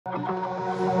Does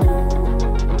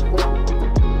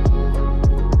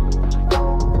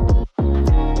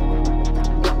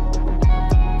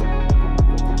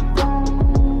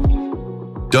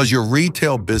your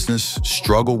retail business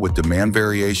struggle with demand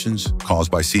variations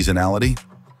caused by seasonality?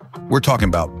 We're talking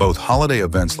about both holiday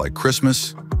events like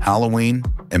Christmas, Halloween,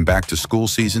 and back-to-school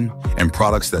season, and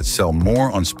products that sell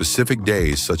more on specific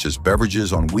days such as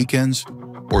beverages on weekends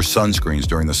or sunscreens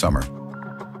during the summer.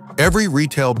 Every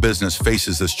retail business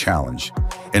faces this challenge,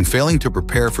 and failing to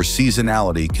prepare for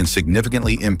seasonality can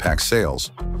significantly impact sales.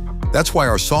 That's why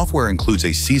our software includes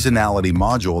a seasonality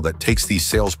module that takes these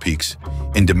sales peaks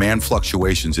and demand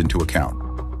fluctuations into account.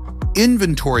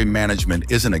 Inventory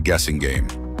management isn't a guessing game.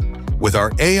 With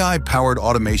our AI-powered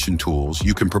automation tools,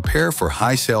 you can prepare for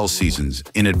high sales seasons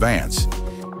in advance,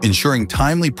 ensuring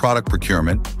timely product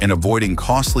procurement and avoiding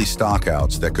costly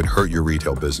stockouts that could hurt your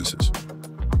retail businesses.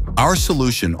 Our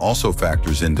solution also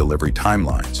factors in delivery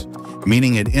timelines,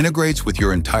 meaning it integrates with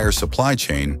your entire supply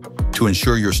chain to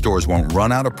ensure your stores won't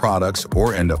run out of products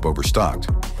or end up overstocked.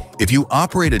 If you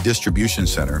operate a distribution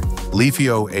center,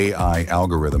 LEAFIO AI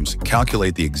algorithms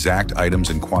calculate the exact items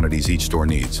and quantities each store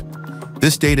needs.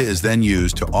 This data is then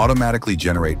used to automatically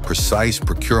generate precise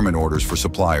procurement orders for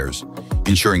suppliers,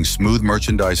 ensuring smooth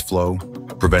merchandise flow,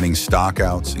 preventing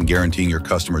stockouts, and guaranteeing your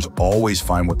customers always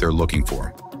find what they're looking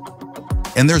for.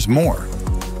 And there's more.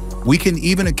 We can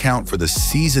even account for the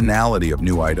seasonality of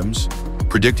new items,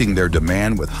 predicting their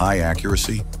demand with high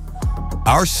accuracy.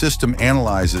 Our system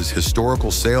analyzes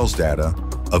historical sales data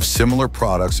of similar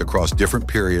products across different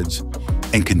periods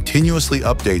and continuously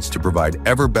updates to provide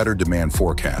ever better demand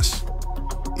forecasts.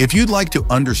 If you'd like to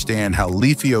understand how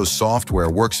LEAFIO's software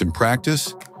works in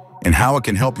practice and how it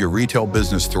can help your retail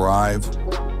business thrive,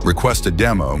 request a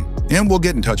demo and we'll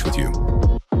get in touch with you.